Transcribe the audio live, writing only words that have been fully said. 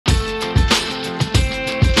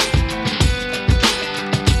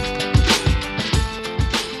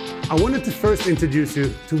I wanted to first introduce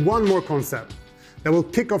you to one more concept that will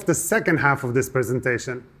kick off the second half of this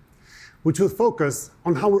presentation, which will focus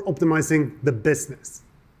on how we're optimizing the business.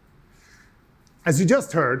 As you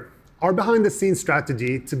just heard, our behind-the-scenes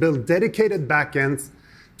strategy to build dedicated backends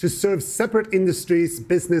to serve separate industries,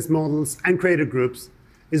 business models, and creator groups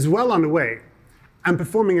is well underway and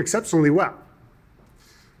performing exceptionally well.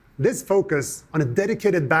 This focus on a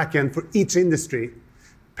dedicated backend for each industry,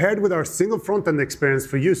 paired with our single front-end experience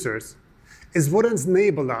for users, is what has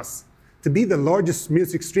enabled us to be the largest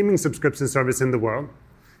music streaming subscription service in the world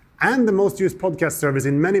and the most used podcast service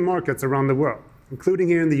in many markets around the world, including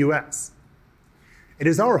here in the US. It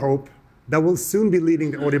is our hope that we'll soon be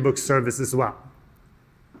leading the audiobook service as well.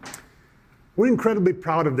 We're incredibly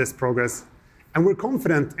proud of this progress, and we're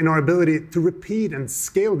confident in our ability to repeat and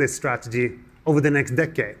scale this strategy over the next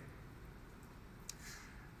decade.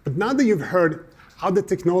 But now that you've heard how the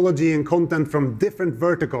technology and content from different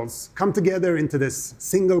verticals come together into this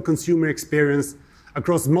single consumer experience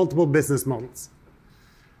across multiple business models,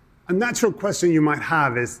 a natural question you might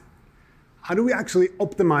have is, how do we actually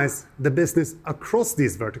optimize the business across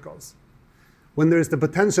these verticals when there's the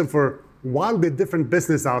potential for wildly different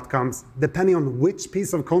business outcomes depending on which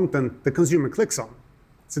piece of content the consumer clicks on?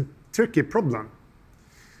 It's a tricky problem.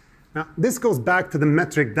 Now, this goes back to the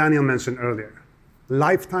metric Daniel mentioned earlier,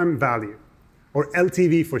 lifetime value, or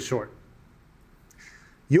LTV for short.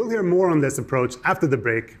 You'll hear more on this approach after the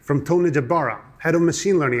break from Tony Jebara, head of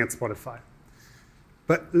machine learning at Spotify.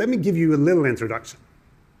 But let me give you a little introduction.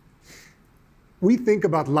 We think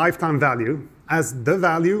about lifetime value as the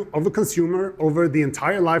value of a consumer over the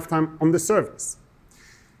entire lifetime on the service.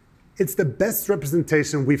 It's the best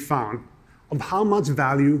representation we've found of how much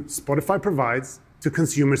value Spotify provides to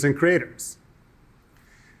consumers and creators.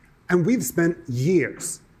 And we've spent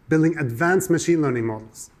years building advanced machine learning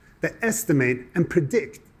models that estimate and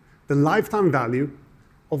predict the lifetime value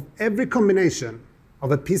of every combination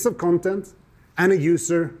of a piece of content and a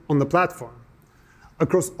user on the platform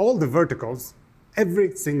across all the verticals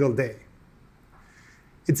every single day.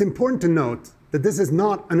 It's important to note that this is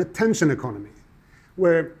not an attention economy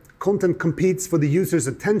where content competes for the user's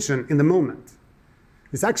attention in the moment.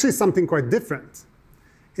 It's actually something quite different.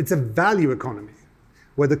 It's a value economy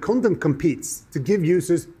where the content competes to give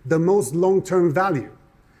users the most long-term value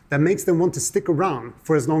that makes them want to stick around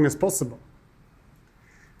for as long as possible.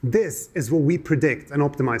 This is what we predict and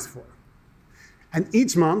optimize for. And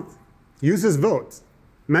each month, users vote,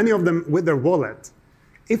 many of them with their wallet,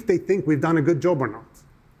 if they think we've done a good job or not.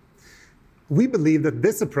 We believe that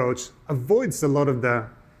this approach avoids a lot of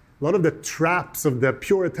the traps of the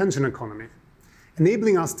pure attention economy,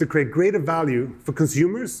 enabling us to create greater value for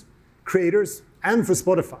consumers, creators, and for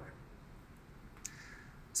Spotify.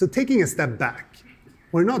 So taking a step back,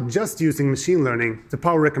 we're not just using machine learning to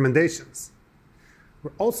power recommendations. We're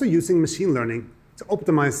also using machine learning to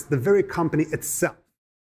optimize the very company itself.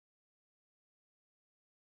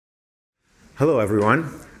 Hello,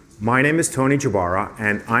 everyone. My name is Tony Jebara,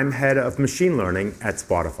 and I'm head of machine learning at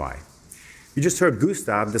Spotify. You just heard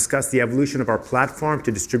Gustav discuss the evolution of our platform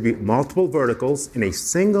to distribute multiple verticals in a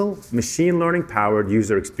single machine learning-powered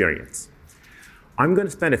user experience. I'm going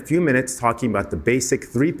to spend a few minutes talking about the basic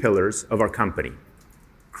three pillars of our company: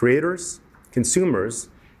 creators, consumers,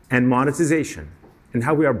 and monetization, and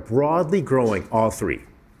how we are broadly growing all three.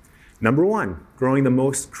 Number one, growing the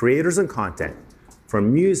most creators and content,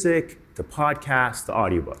 from music to podcasts to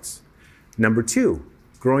audiobooks. Number two,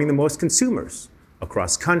 growing the most consumers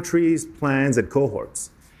across countries, plans, and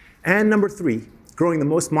cohorts. And number three, growing the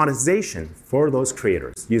most monetization for those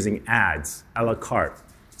creators using ads, a la carte,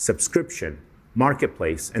 subscription,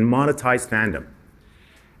 marketplace, and monetized fandom.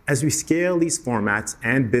 As we scale these formats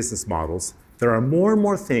and business models, there are more and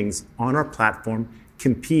more things on our platform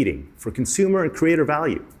competing for consumer and creator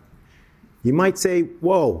value. You might say,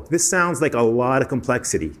 whoa, this sounds like a lot of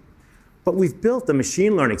complexity. But we've built a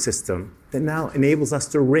machine learning system that now enables us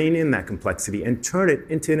to rein in that complexity and turn it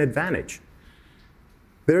into an advantage.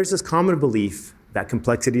 There's this common belief that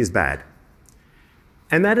complexity is bad.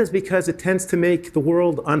 And that is because it tends to make the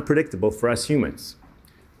world unpredictable for us humans.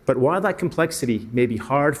 But while that complexity may be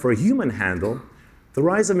hard for a human to handle, the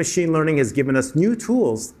rise of machine learning has given us new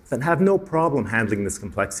tools that have no problem handling this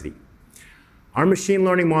complexity. Our machine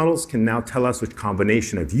learning models can now tell us which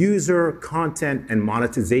combination of user, content, and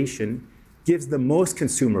monetization gives the most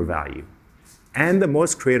consumer value and the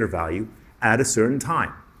most creator value at a certain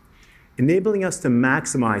time, enabling us to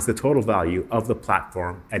maximize the total value of the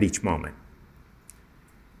platform at each moment.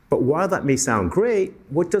 But while that may sound great,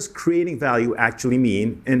 what does creating value actually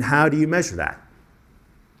mean, and how do you measure that?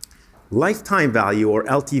 Lifetime value, or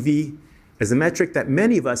LTV, is a metric that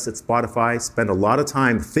many of us at Spotify spend a lot of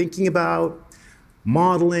time thinking about,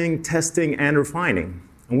 modeling, testing, and refining.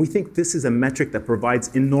 And we think this is a metric that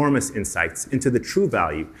provides enormous insights into the true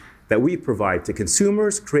value that we provide to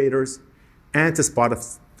consumers, creators, and to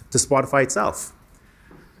Spotify itself.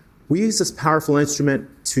 We use this powerful instrument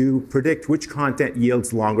to predict which content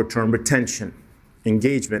yields longer-term retention,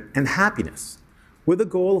 engagement, and happiness, with the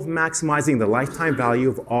goal of maximizing the lifetime value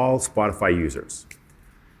of all Spotify users.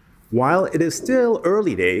 While it is still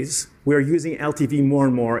early days, we are using LTV more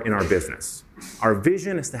and more in our business. Our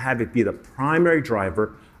vision is to have it be the primary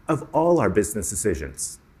driver of all our business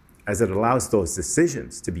decisions, as it allows those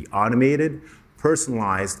decisions to be automated,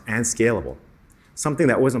 personalized, and scalable, something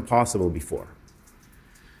that wasn't possible before.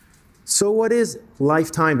 So what is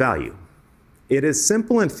lifetime value? It is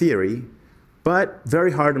simple in theory, but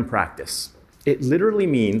very hard in practice. It literally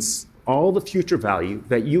means all the future value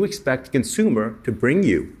that you expect a consumer to bring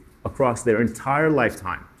you across their entire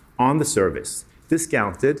lifetime on the service,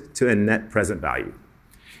 discounted to a net present value.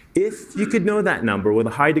 If you could know that number with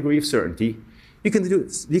a high degree of certainty, you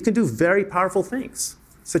can do very powerful things,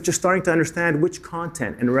 such as starting to understand which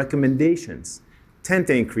content and recommendations tend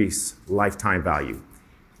to increase lifetime value,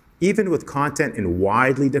 even with content in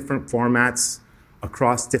widely different formats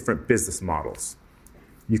across different business models.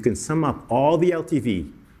 You can sum up all the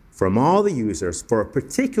LTV from all the users for a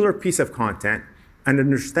particular piece of content and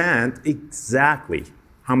understand exactly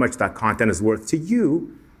how much that content is worth to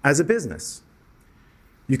you as a business.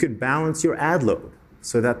 You can balance your ad load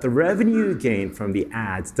so that the revenue you gain from the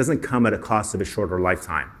ads doesn't come at a cost of a shorter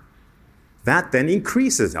lifetime. That then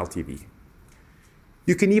increases LTV.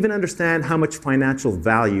 You can even understand how much financial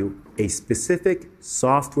value a specific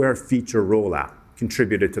software feature rollout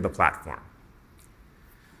contributed to the platform.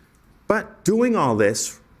 But doing all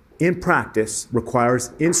this in practice requires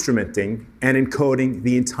instrumenting and encoding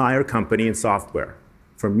the entire company in software,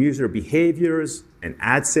 from user behaviors and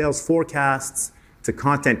ad sales forecasts to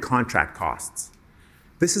content contract costs.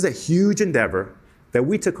 This is a huge endeavor that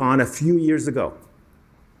we took on a few years ago.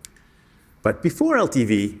 But before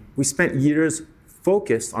LTV, we spent years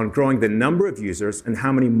focused on growing the number of users and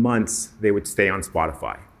how many months they would stay on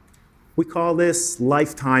Spotify. We call this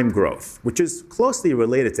lifetime growth, which is closely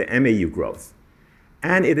related to MAU growth.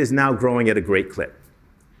 And it is now growing at a great clip.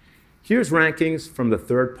 Here's rankings from the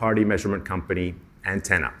third-party measurement company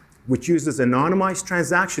Antenna, which uses anonymized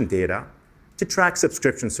transaction data to track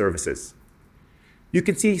subscription services. You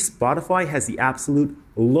can see Spotify has the absolute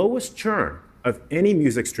lowest churn of any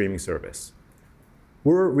music streaming service.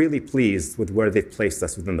 We're really pleased with where they've placed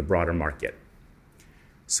us within the broader market.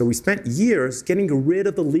 So we spent years getting rid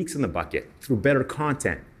of the leaks in the bucket through better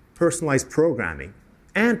content, personalized programming,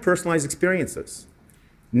 and personalized experiences.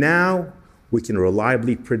 Now we can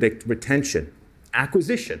reliably predict retention,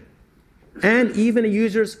 acquisition, and even a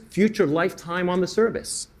user's future lifetime on the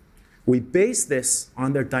service. We base this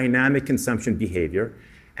on their dynamic consumption behavior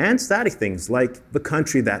and static things like the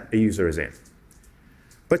country that a user is in.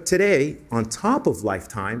 But today, on top of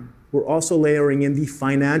lifetime, we're also layering in the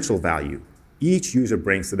financial value each user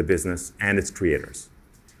brings to the business and its creators.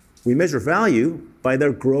 We measure value by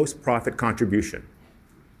their gross profit contribution.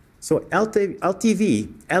 So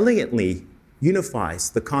LTV elegantly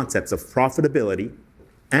unifies the concepts of profitability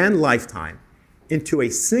and lifetime into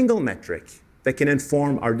a single metric that can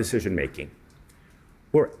inform our decision-making.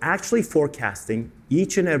 We're actually forecasting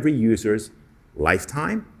each and every user's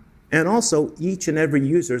lifetime and also each and every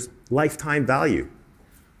user's lifetime value.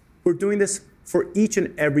 We're doing this for each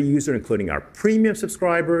and every user, including our premium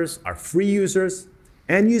subscribers, our free users,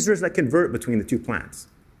 and users that convert between the two plans.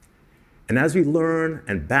 And as we learn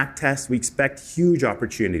and backtest, we expect huge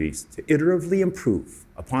opportunities to iteratively improve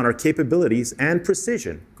upon our capabilities and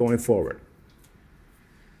precision going forward.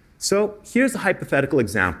 So here's a hypothetical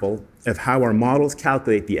example of how our models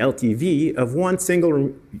calculate the LTV of one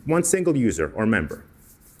single user or member.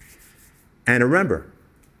 And remember,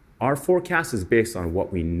 our forecast is based on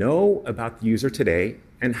what we know about the user today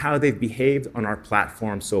and how they've behaved on our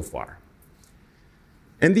platform so far.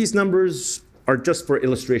 And these numbers are just for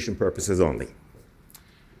illustration purposes only.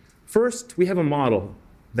 First, we have a model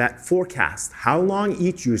that forecasts how long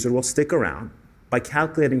each user will stick around by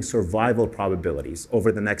calculating survival probabilities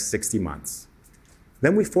over the next 60 months.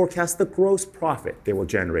 Then we forecast the gross profit they will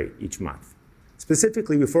generate each month.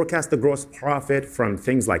 Specifically, we forecast the gross profit from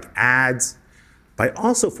things like ads by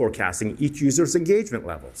also forecasting each user's engagement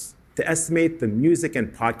levels to estimate the music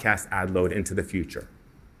and podcast ad load into the future.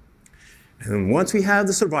 And then once we have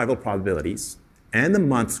the survival probabilities and the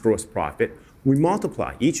month's gross profit, we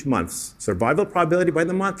multiply each month's survival probability by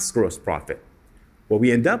the month's gross profit. What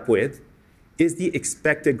we end up with is the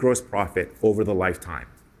expected gross profit over the lifetime.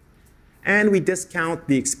 And we discount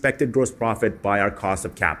the expected gross profit by our cost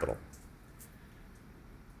of capital.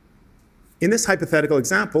 In this hypothetical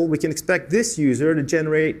example, we can expect this user to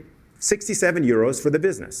generate 67 euros for the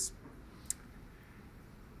business.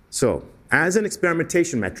 So, as an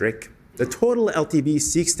experimentation metric, the total LTV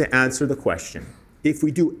seeks to answer the question, if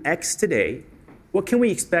we do X today, what can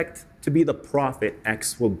we expect to be the profit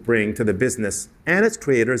X will bring to the business and its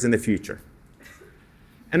creators in the future?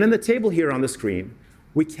 And in the table here on the screen,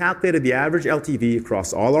 we calculated the average LTV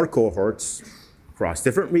across all our cohorts, across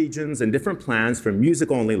different regions and different plans for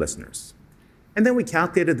music-only listeners. And then we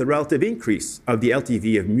calculated the relative increase of the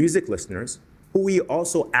LTV of music listeners who we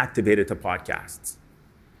also activated to podcasts.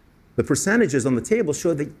 The percentages on the table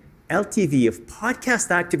show the LTV of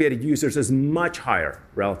podcast-activated users is much higher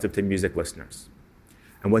relative to music listeners.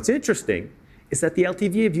 And what's interesting is that the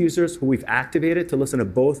LTV of users who we've activated to listen to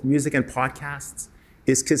both music and podcasts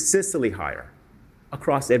is consistently higher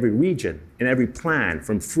across every region and every plan,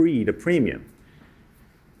 from free to premium.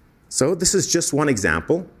 So this is just one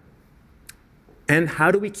example. And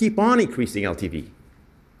how do we keep on increasing LTV?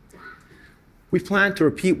 We plan to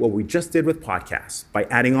repeat what we just did with podcasts by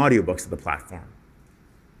adding audiobooks to the platform.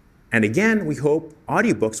 And again, we hope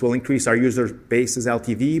audiobooks will increase our user base's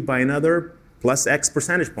LTV by another plus X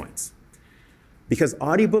percentage points. Because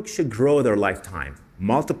audiobooks should grow their lifetime,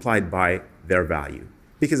 multiplied by their value,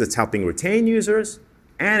 because it's helping retain users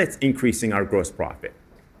and it's increasing our gross profit.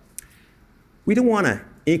 We don't want to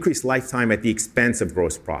increase lifetime at the expense of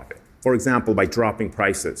gross profit, for example, by dropping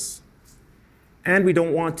prices. And we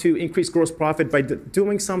don't want to increase gross profit by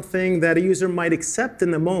doing something that a user might accept in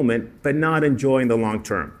the moment but not enjoy in the long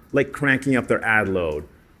term, like cranking up their ad load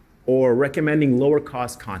or recommending lower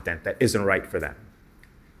cost content that isn't right for them.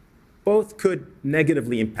 Both could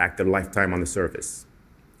negatively impact their lifetime on the service.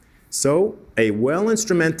 So a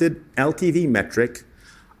well-instrumented LTV metric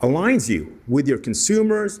aligns you with your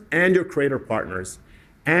consumers and your creator partners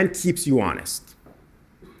and keeps you honest.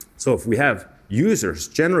 So if we have users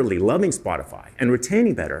generally loving Spotify and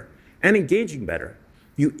retaining better and engaging better,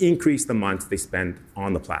 you increase the months they spend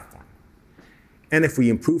on the platform. And if we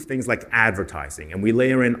improve things like advertising and we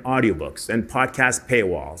layer in audiobooks and podcast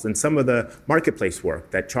paywalls and some of the marketplace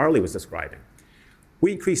work that Charlie was describing,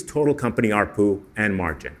 we increase total company ARPU and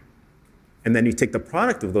margin. And then you take the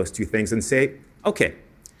product of those two things and say, okay,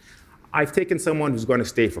 I've taken someone who's going to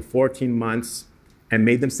stay for 14 months and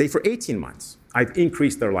made them stay for 18 months. I've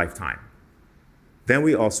increased their lifetime. Then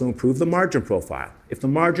we also improve the margin profile. If the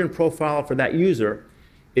margin profile for that user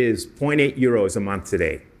is 0.8 euros a month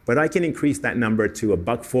today, but I can increase that number to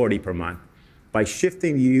 $1.40 per month by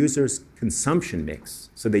shifting the user's consumption mix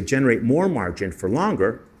so they generate more margin for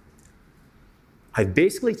longer, I've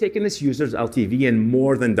basically taken this user's LTV and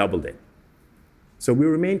more than doubled it. So we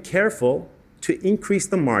remain careful to increase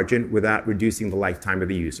the margin without reducing the lifetime of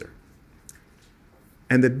the user.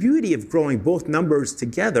 And the beauty of growing both numbers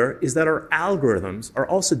together is that our algorithms are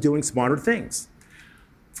also doing smarter things.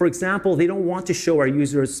 For example, they don't want to show our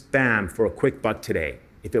users spam for a quick buck today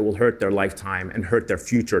if it will hurt their lifetime and hurt their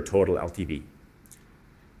future total LTV.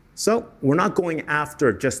 So we're not going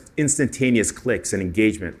after just instantaneous clicks and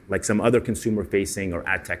engagement like some other consumer-facing or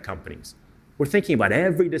ad tech companies. We're thinking about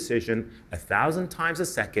every decision 1,000 times a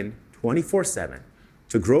second, 24/7,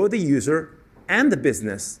 to grow the user and the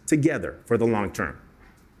business together for the long term.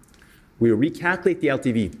 We recalculate the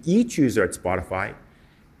LTV of each user at Spotify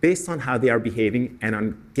based on how they are behaving and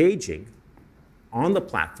engaging on the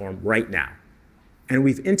platform right now. And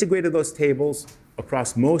we've integrated those tables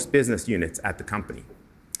across most business units at the company.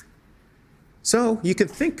 So you can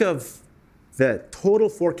think of the total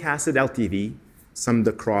forecasted LTV summed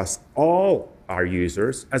across all our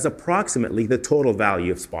users as approximately the total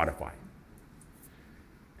value of Spotify.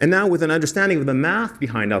 And now with an understanding of the math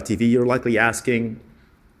behind LTV, you're likely asking,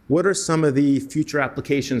 what are some of the future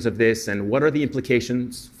applications of this and what are the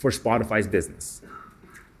implications for Spotify's business?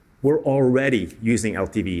 We're already using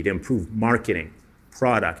LTV to improve marketing,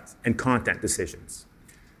 product, and content decisions.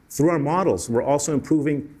 Through our models, we're also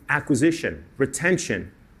improving acquisition,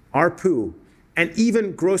 retention, ARPU, and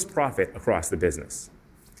even gross profit across the business.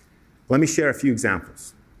 Let me share a few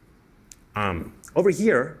examples. Over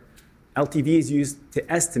here, LTV is used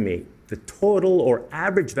to estimate the total or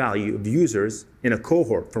average value of users in a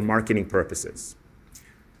cohort for marketing purposes.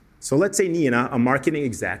 So let's say Nina, a marketing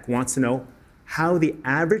exec, wants to know how the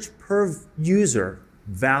average per user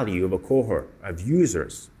value of a cohort of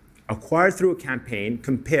users acquired through a campaign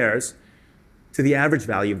compares to the average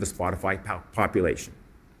value of the Spotify population.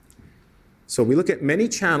 So we look at many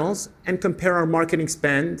channels and compare our marketing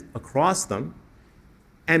spend across them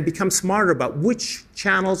and become smarter about which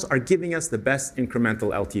channels are giving us the best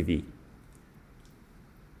incremental LTV.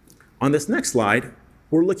 On this next slide,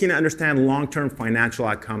 we're looking to understand long-term financial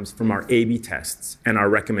outcomes from our A/B tests and our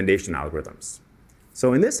recommendation algorithms.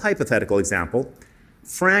 So in this hypothetical example,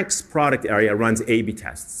 Frank's product area runs A/B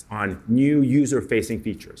tests on new user-facing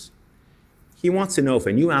features. He wants to know if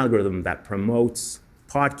a new algorithm that promotes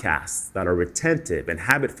podcasts that are retentive and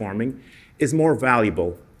habit-forming is more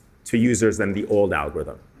valuable to users than the old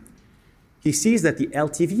algorithm. He sees that the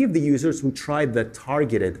LTV of the users who tried the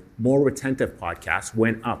targeted, more retentive podcast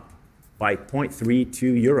went up by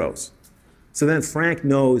 0.32 euros. So then Frank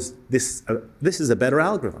knows this is a better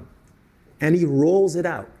algorithm, and he rolls it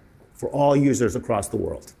out for all users across the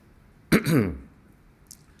world.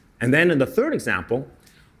 And then in the third example,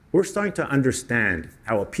 we're starting to understand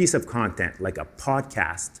how a piece of content like a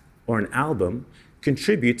podcast or an album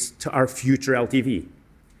contributes to our future LTV.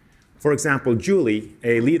 For example, Julie,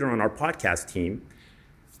 a leader on our podcast team,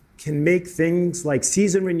 can make things like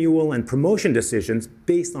season renewal and promotion decisions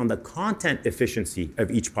based on the content efficiency of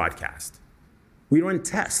each podcast. We run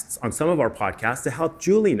tests on some of our podcasts to help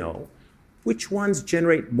Julie know which ones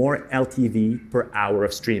generate more LTV per hour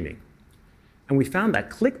of streaming. And we found that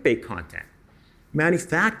clickbait content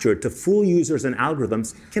manufactured to fool users and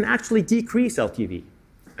algorithms can actually decrease LTV.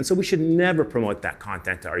 And so we should never promote that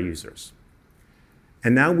content to our users.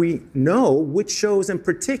 And now we know which shows in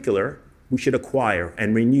particular we should acquire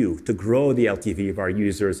and renew to grow the LTV of our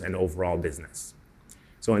users and overall business.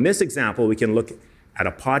 So in this example, we can look at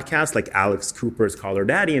a podcast like Alex Cooper's Call Her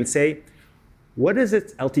Daddy and say, what is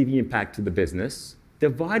its LTV impact to the business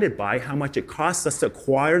divided by how much it costs us to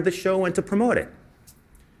acquire the show and to promote it?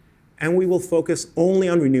 And we will focus only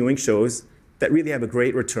on renewing shows that really have a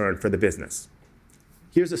great return for the business.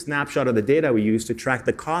 Here's a snapshot of the data we use to track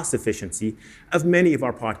the cost efficiency of many of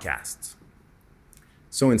our podcasts.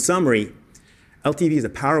 So in summary, LTV is a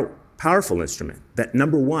powerful instrument that,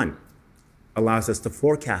 number one, allows us to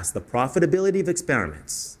forecast the profitability of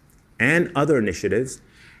experiments and other initiatives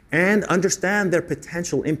and understand their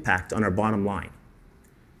potential impact on our bottom line.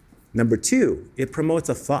 Number two, it promotes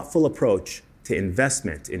a thoughtful approach to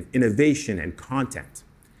investment in innovation and content.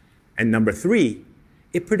 And number three,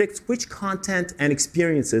 it predicts which content and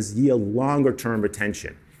experiences yield longer-term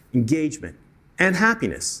retention, engagement, and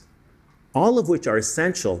happiness, all of which are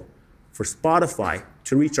essential for Spotify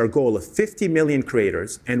to reach our goal of 50 million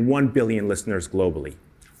creators and 1 billion listeners globally,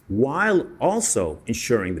 while also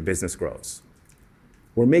ensuring the business grows.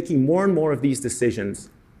 We're making more and more of these decisions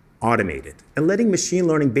automated and letting machine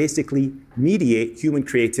learning basically mediate human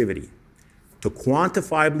creativity to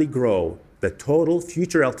quantifiably grow the total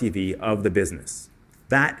future LTV of the business.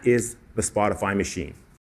 That is the Spotify machine.